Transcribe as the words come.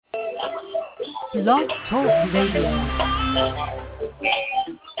Blog Talk Radio.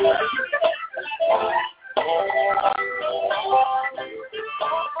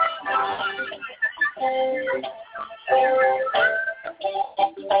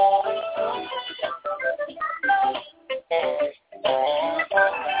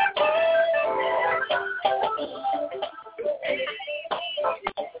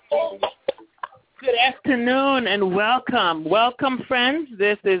 Good afternoon and welcome. Welcome, friends.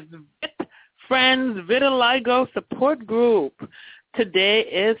 This is Friends Vitiligo Support Group. Today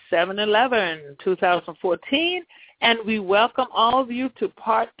is 7/11/2014, and we welcome all of you to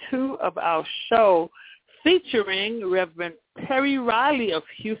part 2 of our show featuring Reverend Perry Riley of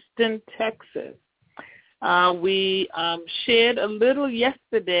Houston, Texas. We shared a little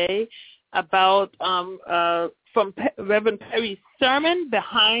yesterday about from Reverend Perry's sermon,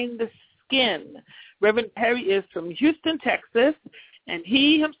 Behind the Skin. Reverend Perry is from Houston, Texas, and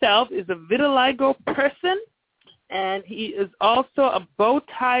he himself is a vitiligo person, and he is also a bow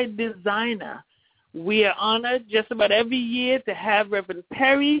tie designer. We are honored just about every year to have Reverend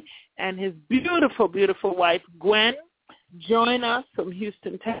Perry and his beautiful, beautiful wife, Gwen, join us from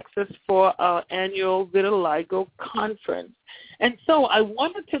Houston, Texas for our annual Vitiligo conference. And so I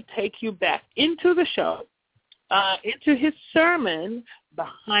wanted to take you back into the show, into his sermon,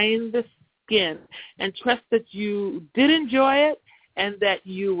 Behind the Skin, and trust that you did enjoy it and that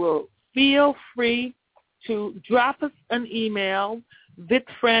you will feel free to drop us an email,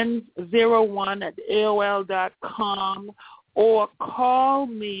 vitfriends01@aol.com, or call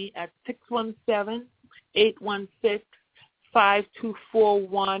me at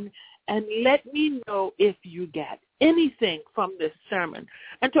 617-816-5241 and let me know if you got anything from this sermon.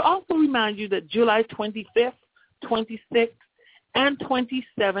 And to also remind you that July 25th, 26th, and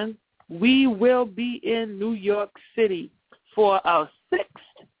 27th, we will be in New York City for our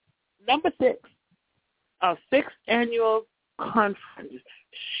our sixth annual conference,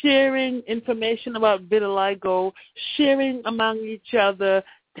 sharing information about vitiligo, sharing among each other,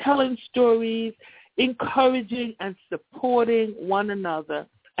 telling stories, encouraging and supporting one another,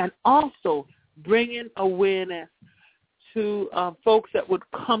 and also bringing awareness to folks that would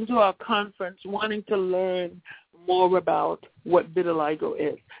come to our conference wanting to learn more about what vitiligo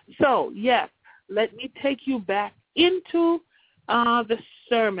is. So, yes, let me take you back into the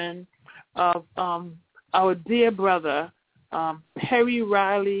sermon of our dear brother, Perry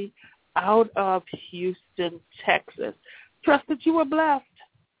Riley, out of Houston, Texas. Trust that you were blessed.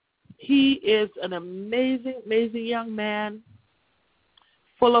 He is an amazing, amazing young man,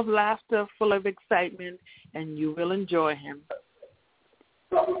 full of laughter, full of excitement, and you will enjoy him.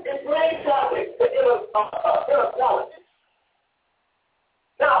 It's great topic to inequality.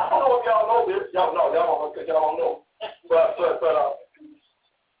 Now, I don't know if y'all know this. Y'all don't know. But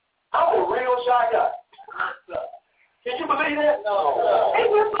I'm a real shy guy. Can you believe that? No. Ain't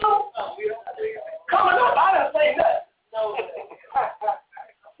that so? Coming up, I didn't say that. No.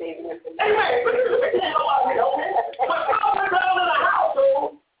 Amen. But someone down in the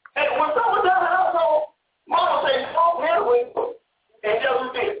household, and when someone down in the household, Mama says, "Talk me away," and just do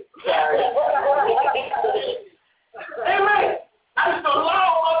this. Amen. I used to lie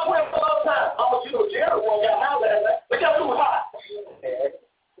on my twin for a long time. I want you to know Jerry won't get out last night, but guess who was hot?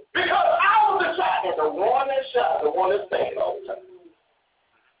 Because I was the shot, and the one that shot, the one that stayed all the time.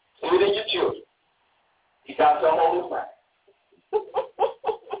 Even your children. He got some on his mind.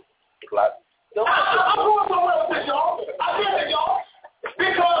 I'm going somewhere with this, y'all. I did it, y'all.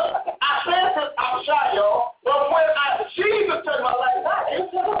 Because I said that I'm shy, y'all. But when Jesus turned my life, I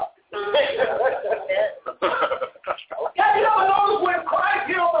didn't shut up. Have you ever noticed when Christ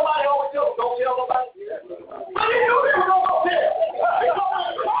healed somebody, always don't tell nobody? But he knew they were going to tell.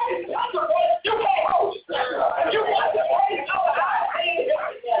 You can't host. You got to pay over high.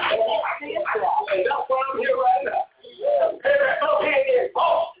 And that's why I'm here right now. Hey, up here again.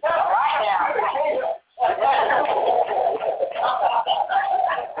 Oh, right now.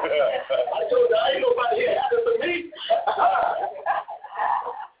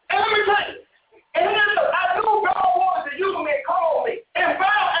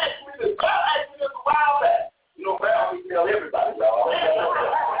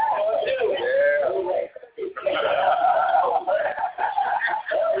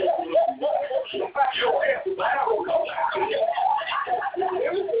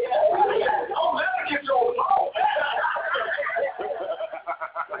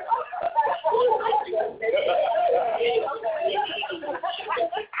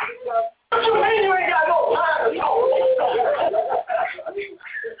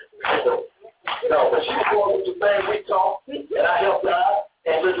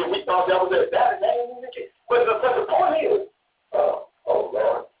 earlier we thought that was it. That ain't even the case. But the point is, oh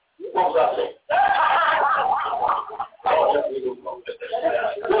Lord, what was I saying?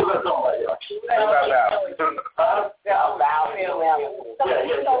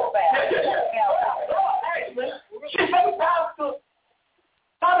 She said, Pastor,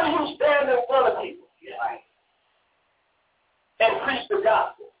 how do you stand in front of people and preach the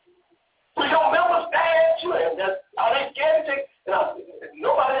gospel? So your members stare at you and just, are they scared to take?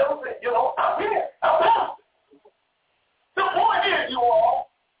 Nobody ever said, I'm here. I'm pastor. The point is, you all,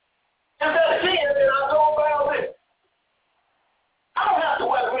 is that again, and I know about this. I don't have to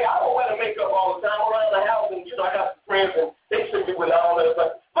wear the makeup. I don't wear the makeup all the time around the house, and I got some friends, and they see me with all that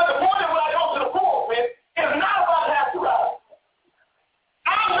stuff. But the point is, when I go to the pulpit, it's not about pastoral.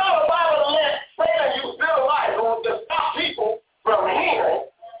 I'm not about to let Satan use their life to stop people from hearing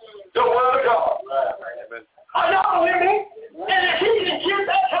the word of God. Are y'all with me? And if he can get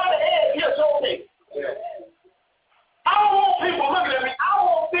that kind of head, he'll show me. I don't want people looking at me. I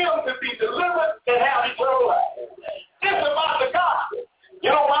want them to be delivered and have eternal life. It's about the gospel.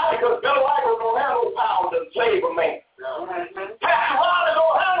 You know why? Because VITILIGO don't have no power to save a man. Pastor Riley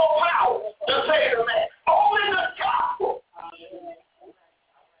don't have no power to save a man. Only the gospel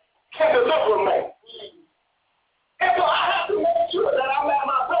can deliver a man. And so I have to make sure that I'm at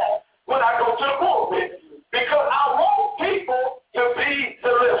my best when I go to the pulpit, because I want people to be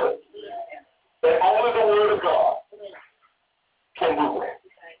delivered. And only the word of God can do it.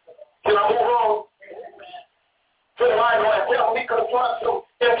 Can I move on? To the line where I tell me confront some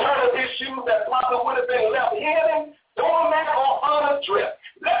internal issues that probably would have been left hidden, dormant, or unaddressed.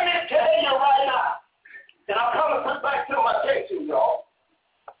 Let me tell you right now, and I'm coming back to my text, y'all.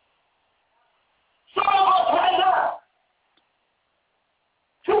 Some of us right now,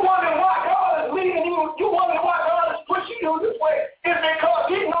 you wondering why God is leading you, you wondering why God is pushing you this way, is because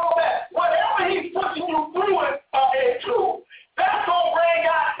he knows that whatever he's pushing you through it into, that's going to bring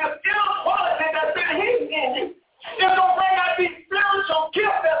out this inequality that's been hidden in you. It's going to bring out these spiritual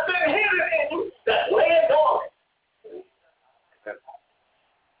gifts that's been hidden in you that's laying dormant.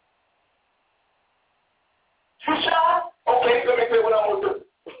 You shy? Okay, let me tell you what I'm going to do.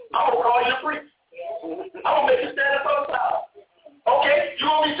 I'm going to call you a priest. I'm going to make you stand up on the side. Okay, you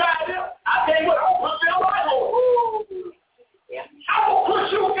going to be shy there? I tell you what, I'm going to put you in the right over. I'm going to put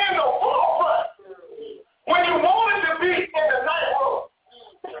you in the forefront when you wanted to be in the night room.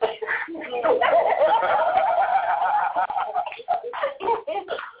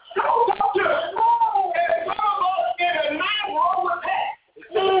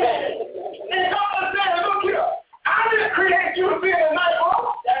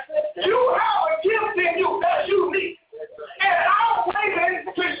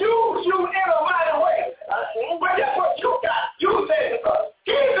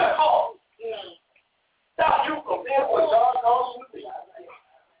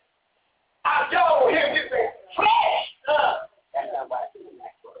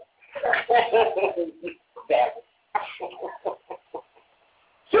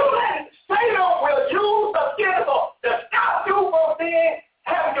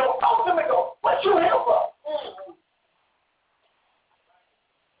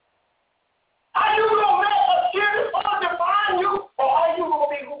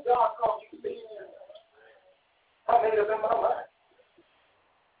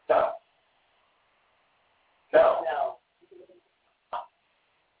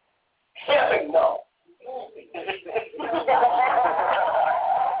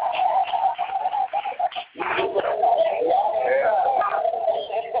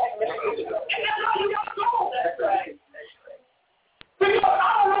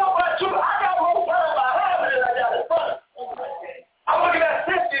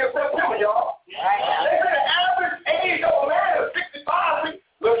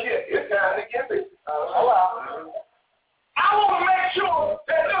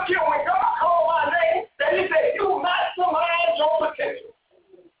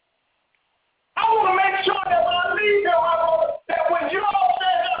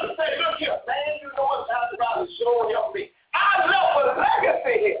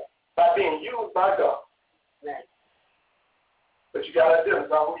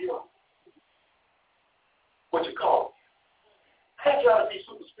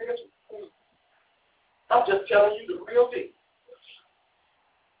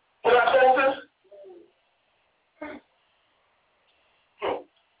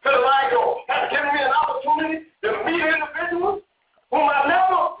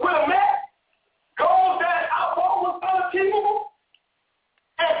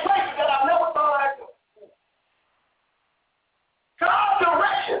 God's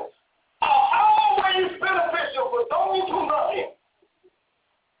direction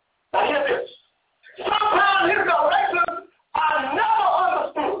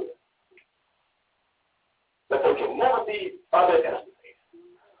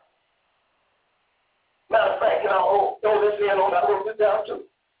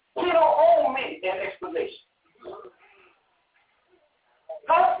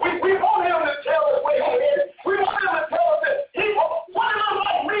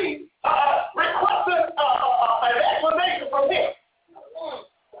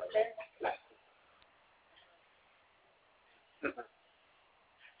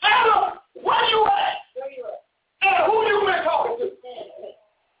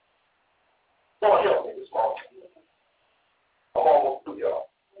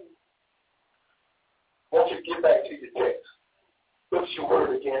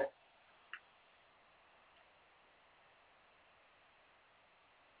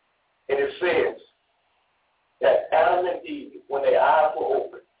And it says that Adam and Eve, when their eyes were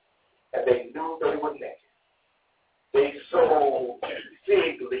open and they knew they were naked, they sewed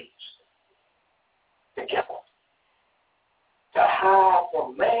fig leaves together to hide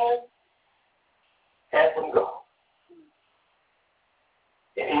from man and from God.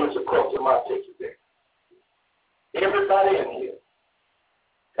 And here's the question my take you there. Everybody in here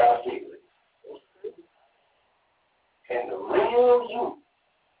got a fig leaf. And the real you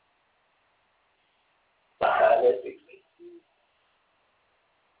behind that fig leaf.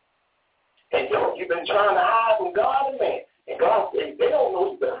 And you've been trying to hide from God and man. And God says, they don't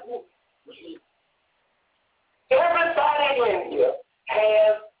know you behind it. Everybody in here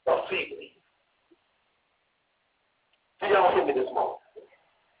has a fig leaf. Do y'all hear me this morning?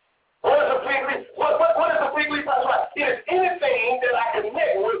 What is a fig leaf? What is a fig leaf? That's right. It is anything that I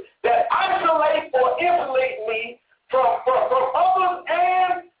connect with that isolates or insulates me from others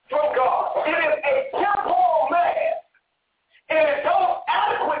and from God. It is a temporal mass, and it don't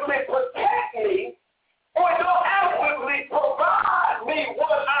adequately protect me, or it don't adequately provide me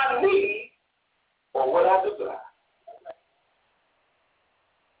what I need or what I desire.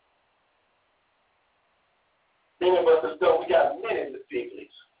 Many of us know we got many of the fig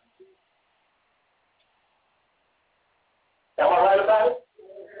leaves. Am I right about it?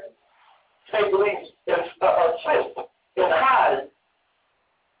 Fig leaves are placed in hiding,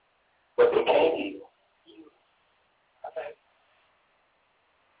 but they can't heal.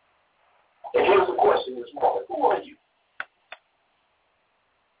 And here's the question this morning. Who are you?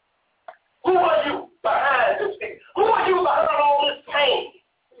 Who are you behind this thing? Who are you behind all this pain,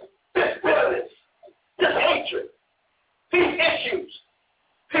 this bitterness, this hatred, these issues?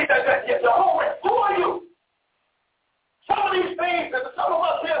 See, the whole way. Who are you? Some of these things that some of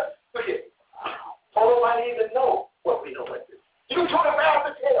us here forget. Oh, I didn't even know what we know like this. You took him out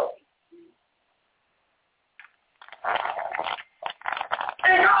to tell me.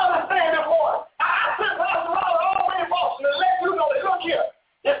 And God is saying this morning, I sent Pastor Robert all the way to Boston to let you know that, look here,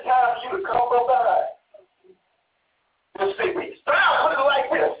 it's time for you to come from behind. Just see me. But I'll put it like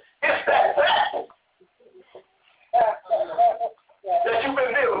this. It's that that you've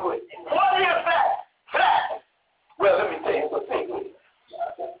been dealing with. What is that? Well, let me tell you what fig leaf.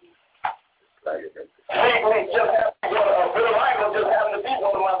 Fig leaf just happened. VITILIGO just happened to be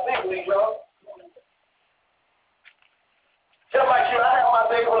one of my fig leaves, y'all. Just like you, I had my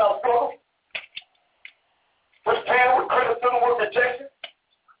days when I was broke. Was pain, with criticism, with rejection.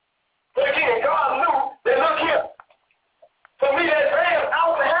 But again, God knew that, look here, for me to advance, I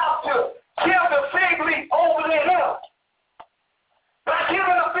would have to kill the fig leaf over to him. By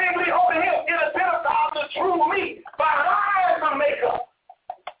killing the fig leaf over him, it identifies the true me behind the makeup.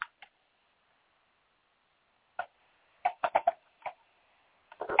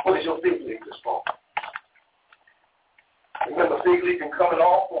 What is your fig leaf this morning? Remember, fig leaf can come in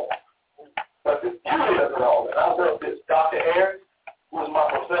all forms. But the beauty of it all, and I love this, Dr. Aaron, who was my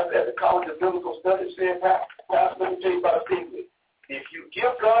professor at the College of Biblical Studies, said, Pastor, let me tell you about a fig leaf. If you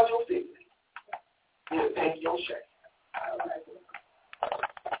give God your fig leaf, he'll take your shame.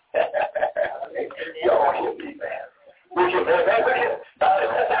 Y'all hear me, man. Look at that, man. Look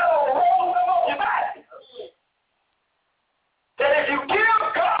at that. That if you give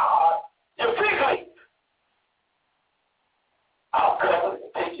God your fig leaf, I'll cover it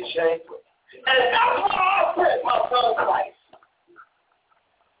and take your shame. And that's what I said, my son Christ.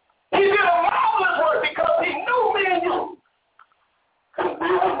 He did a marvelous work because he knew me and you could be a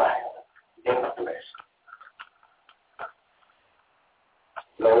man in the flesh.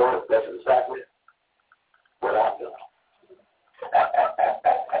 Lord, that's exactly what I've done.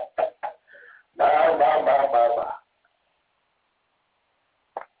 My.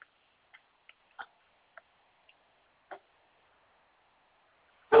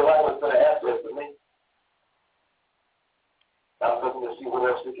 The Lord was going to ask that for me. I'm looking to see what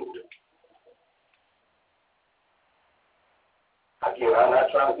else we can do. Again, I'm not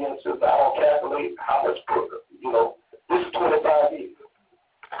trying to get into, I don't calculate how much, this is 25 years.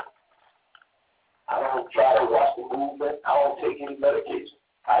 I don't try to watch the movement. I don't take any medication.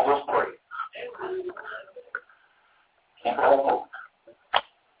 I just pray. Keep on moving.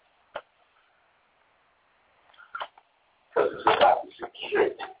 Because it's about the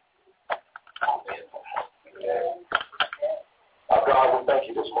security. Our God, we thank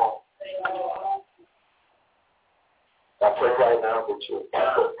you this morning. I pray right now that you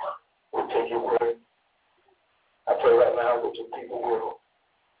will take your word. I pray right now that your people will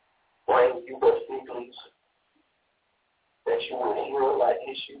bring you the fig leaves, that you will heal like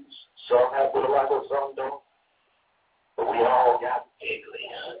issues. Some have vitiligo, some don't. But we all got fig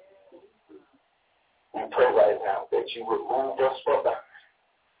leaves. pray right now that you would move us from that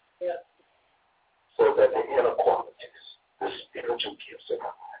so that the inner qualities, the spiritual gifts in our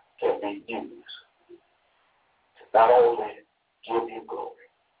life can be used to not only give you glory,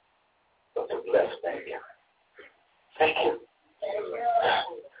 but to bless mankind. Thank you.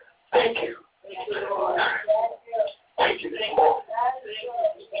 Thank you. Thank you this morning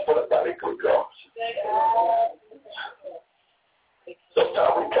for the body good God.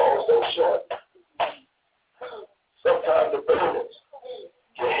 Sometimes we fall so short. Sometimes the burdens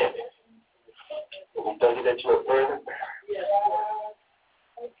get heavy. But we thank you that you are burden bearer.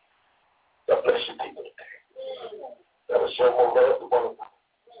 God bless you people today. That will show more love to one another.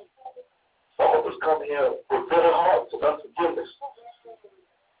 Some of us come here with bitter hearts and unforgiveness.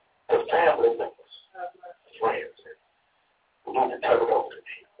 The family members, friends, we need to turn it over to you.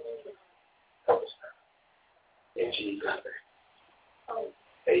 Help us now. In Jesus' name.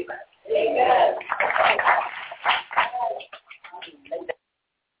 Amen. Amen.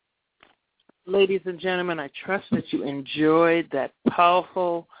 Ladies and gentlemen, I trust that you enjoyed that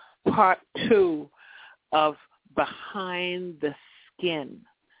powerful part 2 of Behind the Skin.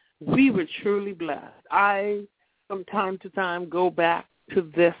 We were truly blessed. I, from time to time, go back to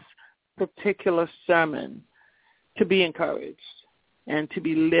this particular sermon to be encouraged and to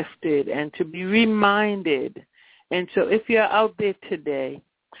be lifted and to be reminded. And so if you're out there today,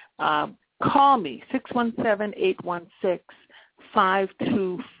 call me,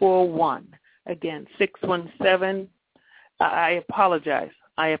 617-816-5241. Again, 617, I apologize.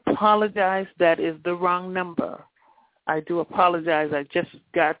 That is the wrong number. I do apologize. I just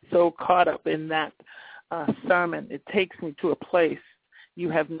got so caught up in that sermon. It takes me to a place you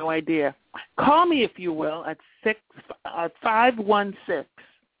have no idea. Call me, if you will, at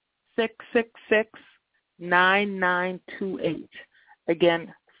 516-666-9928.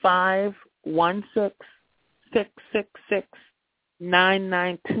 Again,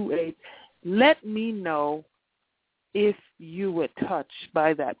 516-666-9928. Let me know if you were touched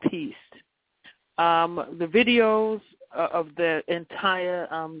by that piece. The videos of the entire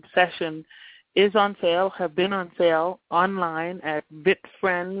session is on sale, have been on sale online at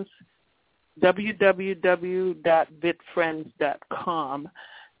VitFriends, www.vitfriends.com,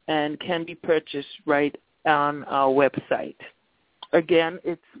 and can be purchased right on our website. Again,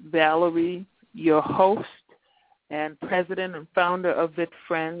 it's Valerie, your host and president and founder of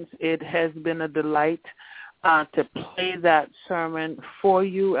VitFriends. It has been a delight to play that sermon for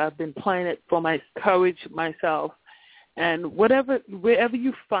you. I've been playing it for my courage myself. And wherever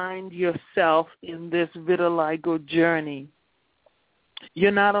you find yourself in this vitiligo journey, you're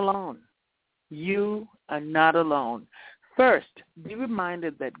not alone. You are not alone. First, be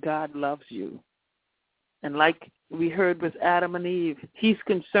reminded that God loves you. And like we heard with Adam and Eve, he's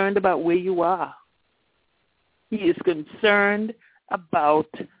concerned about where you are. He is concerned about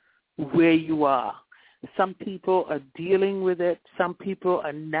where you are. Some people are dealing with it. Some people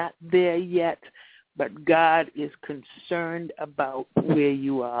are not there yet. But God is concerned about where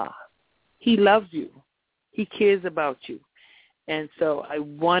you are. He loves you. He cares about you. And so I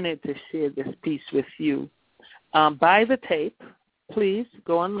wanted to share this piece with you. Buy the tape. Please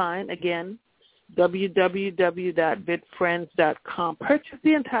go online. Again, www.vitfriends.com. Purchase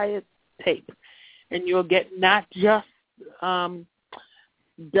the entire tape. And you'll get not just Dr.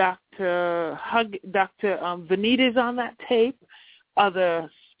 Vanita's on that tape, other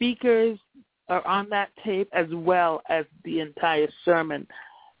speakers are on that tape, as well as the entire sermon.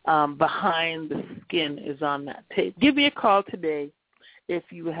 Behind the Skin is on that tape. Give me a call today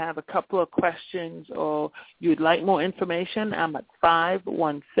if you have a couple of questions or you'd like more information. I'm at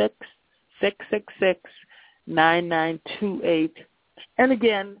 516-666-9928. And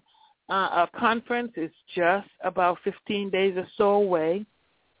again, our conference is just about 15 days or so away.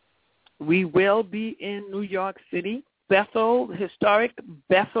 We will be in New York City. Historic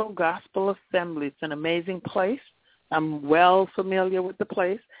Bethel Gospel Assembly. It's an amazing place. I'm well familiar with the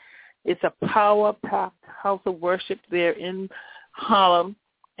place. It's a power-packed house of worship there in Harlem,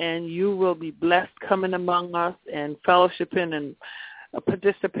 and you will be blessed coming among us and fellowshipping and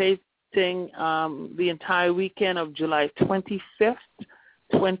participating the entire weekend of July 25th,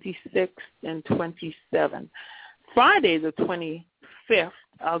 26th, and 27th. Friday the 25th,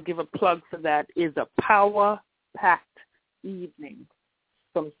 I'll give a plug for that, is a power-packed evening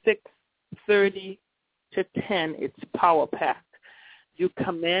from 6:30 to 10. It's power-packed. You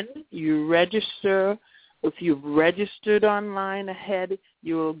come in, you register. If you've registered online ahead,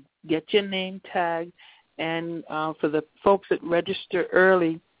 you'll get your name tag. And for the folks that register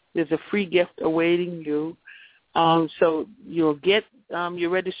early, there's a free gift awaiting you. So you'll get your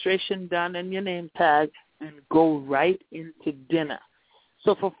registration done and your name tag, and go right into dinner.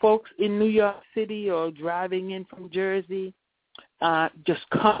 So for folks in New York City or driving in from Jersey, just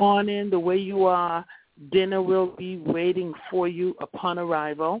come on in the way you are. Dinner will be waiting for you upon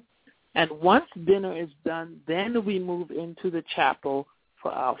arrival. And once dinner is done, then we move into the chapel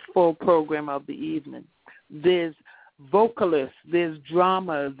for our full program of the evening. There's vocalists, there's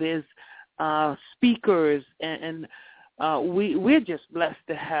drama, there's speakers, and we're just blessed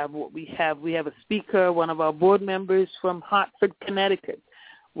to have what we have. We have a speaker, one of our board members from Hartford, Connecticut,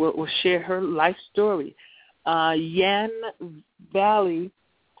 will share her life story. Yan Valley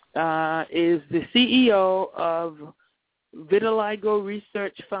is the CEO of Vitiligo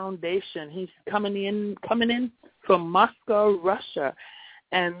Research Foundation. He's coming in from Moscow, Russia,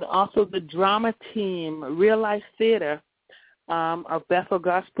 and also the drama team, Real Life Theater of Bethel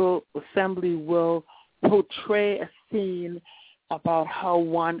Gospel Assembly will portray a scene about how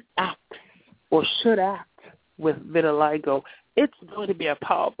one acts or should act with vitiligo. It's going to be a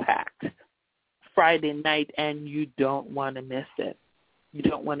power-packed Friday night, and you don't want to miss it. You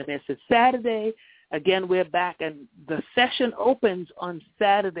don't want to miss it. Saturday, again, we're back, and the session opens on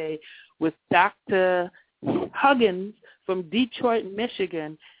Saturday with Dr. Huggins from Detroit,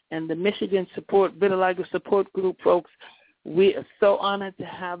 Michigan, and the Michigan Vitiligo Support Group folks. We are so honored to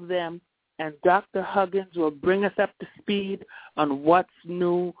have them, and Dr. Huggins will bring us up to speed on what's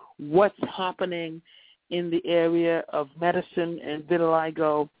new, what's happening in the area of medicine and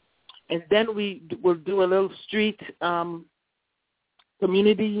vitiligo. And then we will do a little street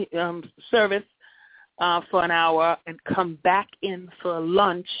community service for an hour and come back in for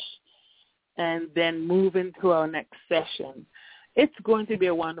lunch and then move into our next session. It's going to be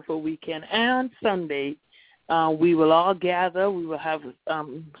a wonderful weekend. And on Sunday, we will all gather. We will have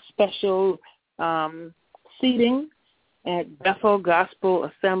special seating at Bethel Gospel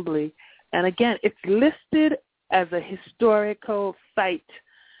Assembly. And again, it's listed as a historical site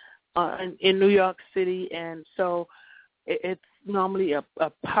in New York City, and so it's normally a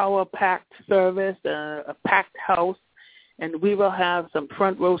power-packed service, a packed house, and we will have some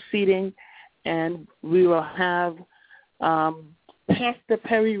front row seating, and we will have Pastor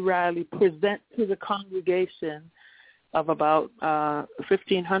Perry Riley present to the congregation of about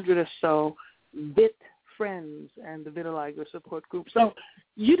 1,500 or so VIT friends and the Vitiligo Support Group. So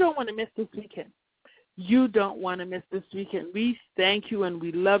you don't want to miss this weekend. You don't want to miss this weekend. We thank you and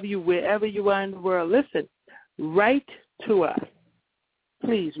we love you wherever you are in the world. Listen, write to us.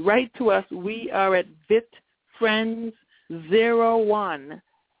 Please, write to us. We are at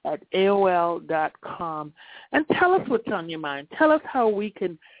vitfriends01@aol.com. And tell us what's on your mind. Tell us how we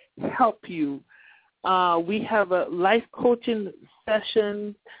can help you. We have a life coaching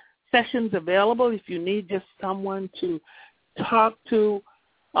sessions available if you need just someone to talk to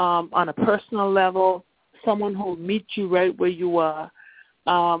on a personal level, someone who will meet you right where you are.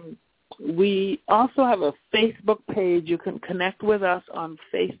 We also have a Facebook page. You can connect with us on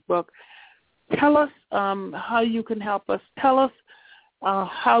Facebook. Tell us how you can help us. Tell us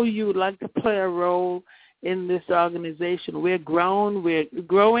how you would like to play a role in this organization. We're growing,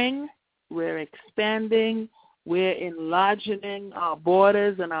 we're expanding, we're enlarging our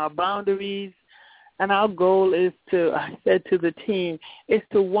borders and our boundaries. And our goal is to, I said to the team, is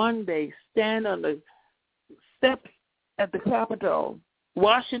to one day stand on the steps at the Capitol,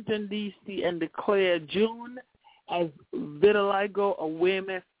 Washington, D.C., and declare June as Vitiligo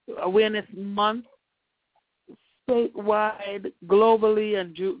Awareness Month statewide, globally,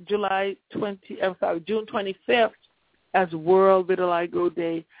 and June 25th as World Vitiligo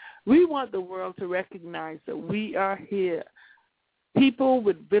Day. We want the world to recognize that we are here. People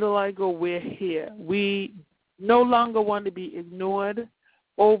with vitiligo, we're here. We no longer want to be ignored,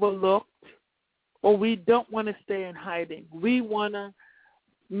 overlooked, or we don't want to stay in hiding. We want to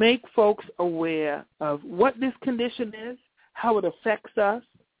make folks aware of what this condition is, how it affects us.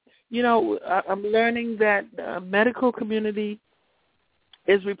 You know, I'm learning that the medical community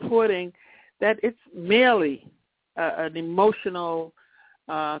is reporting that it's merely an emotional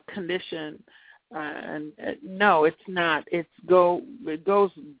condition. And no, it's not. It goes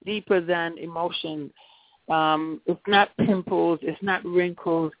deeper than emotion. It's not pimples. It's not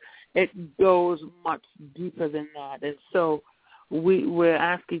wrinkles. It goes much deeper than that. And so we're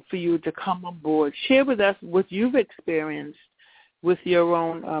asking for you to come on board. Share with us what you've experienced with your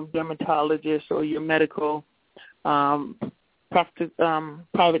own dermatologist or your medical private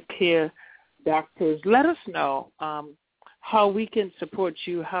care doctors. Let us know how we can support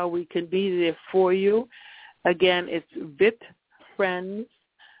you, how we can be there for you. Again, it's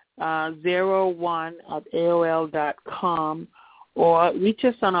vitfriends01@aol.com, or reach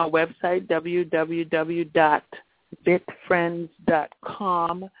us on our website,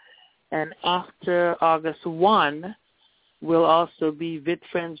 www.vitfriends.com. And after August 1, we'll also be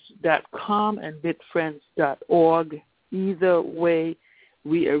vitfriends.com and vitfriends.org. Either way,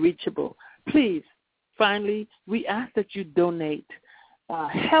 we are reachable. Please, finally, we ask that you donate.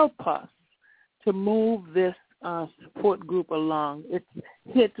 Help us to move this support group along. It's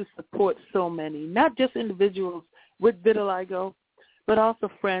here to support so many, not just individuals with vitiligo, but also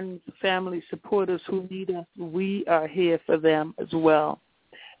friends, family, supporters who need us. We are here for them as well.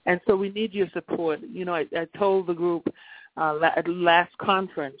 And so we need your support. You know, I told the group at the last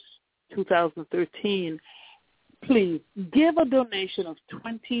conference, 2013, please give a donation of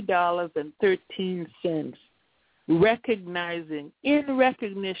 $20.13, in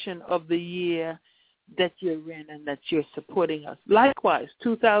recognition of the year that you're in and that you're supporting us. Likewise,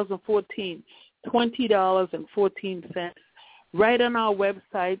 2014, $20.14, right on our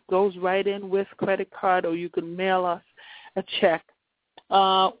website, goes right in with credit card, or you can mail us a check.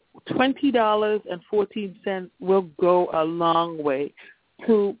 $20.14 will go a long way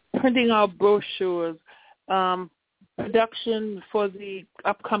to printing our brochures, production for the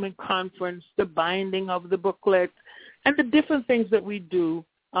upcoming conference, the binding of the booklets, and the different things that we do.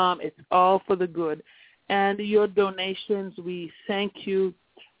 It's all for the good. And your donations, we thank you,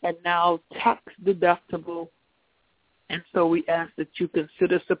 are now tax deductible. And so we ask that you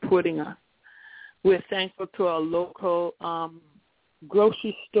consider supporting us. We're thankful to our local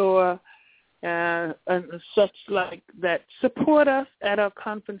grocery store and such like that support us at our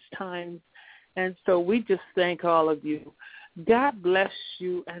conference times. And so we just thank all of you. God bless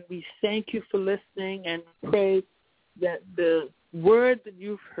you, and we thank you for listening, and pray that the word that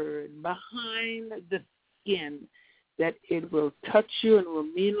you've heard behind the skin, that it will touch you and will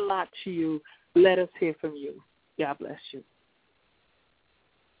mean a lot to you. Let us hear from you. God bless you.